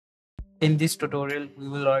In this tutorial, we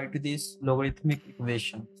will write this logarithmic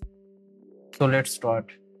equation. So let's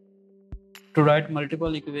start. To write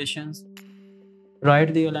multiple equations,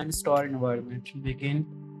 write the aligned star environment. Begin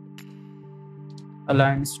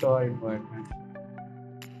aligned star environment.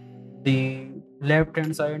 The left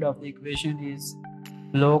hand side of the equation is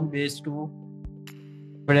log base 2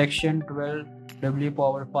 fraction 12 w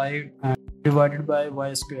power 5 and divided by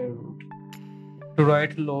y square root. To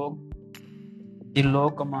write log, the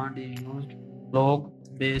log command is used. Log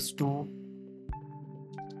base 2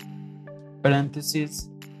 parentheses,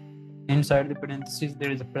 inside the parentheses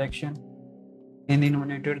there is a fraction, in the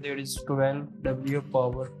numerator there is 12 w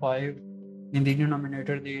power 5, in the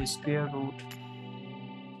denominator there is square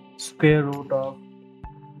root of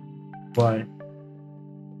y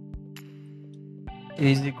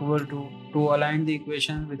is equal to align the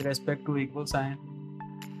equation with respect to equal sign,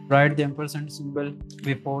 write the ampersand symbol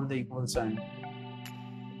before the equal sign.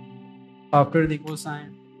 After the equal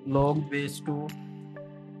sign, log base 2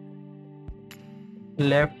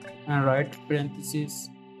 left and right parentheses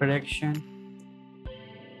fraction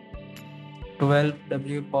 12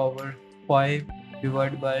 w power 5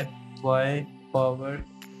 divided by y power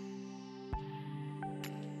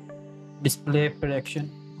display fraction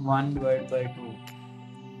 1 divided by 2.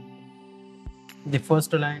 The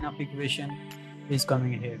first line of equation is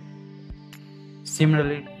coming here.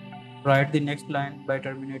 Similarly, write the next line by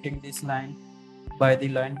terminating this line by the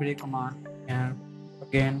line break command, and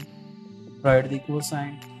again write the equal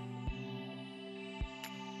sign.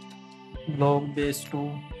 Log base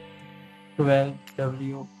 2 12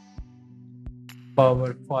 w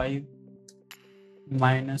power 5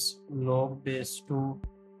 minus log base 2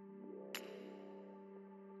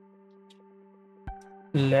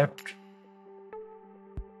 left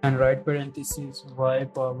and right parentheses y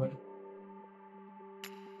power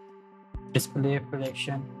display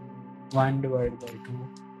fraction 1 divided by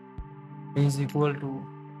 2 is equal to,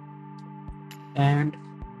 and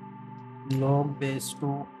log base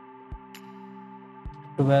 2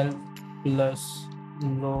 12 plus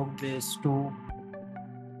log base 2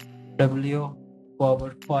 w power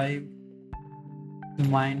 5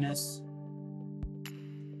 minus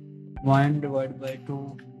 1 divided by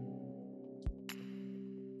 2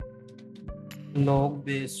 log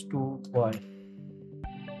base 2 y.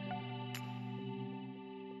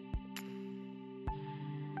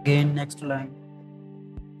 Again next line,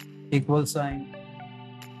 equal sign,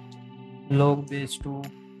 log base 2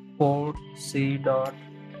 4 c dot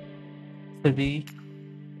 3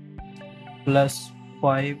 plus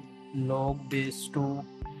 5 log base 2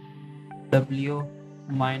 w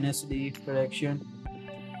minus d fraction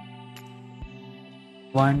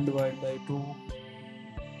 1 divided by 2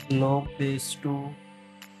 log base 2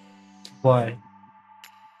 y.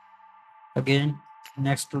 Again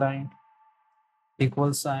next line,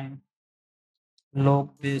 equal sign, log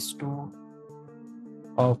base 2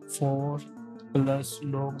 of 4 plus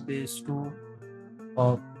log base 2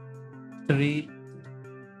 of 3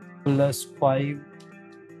 plus 5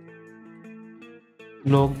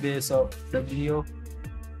 log base of w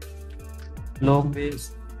log base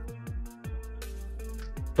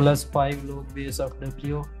plus 5 log base of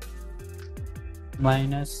w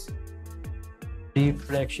minus d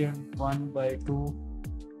fraction 1 by 2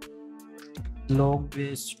 log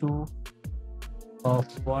base 2 of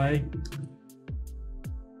y.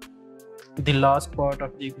 The last part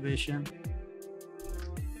of the equation,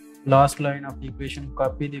 last line of the equation,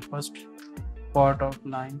 copy the first part of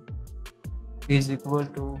line is equal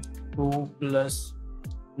to 2 plus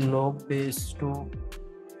log base 2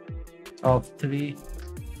 of 3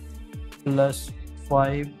 plus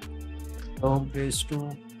 5 log base 2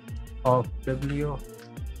 of w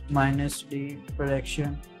minus d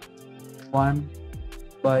fraction 1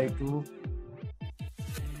 by 2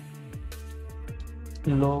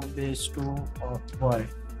 log base 2 of y.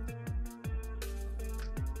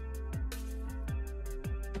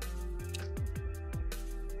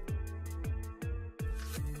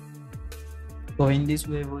 So in this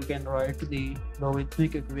way we can write the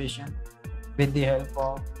logarithmic equation with the help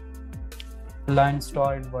of line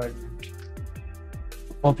star environment.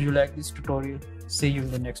 Hope you like this tutorial. See you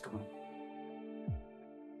in the next one.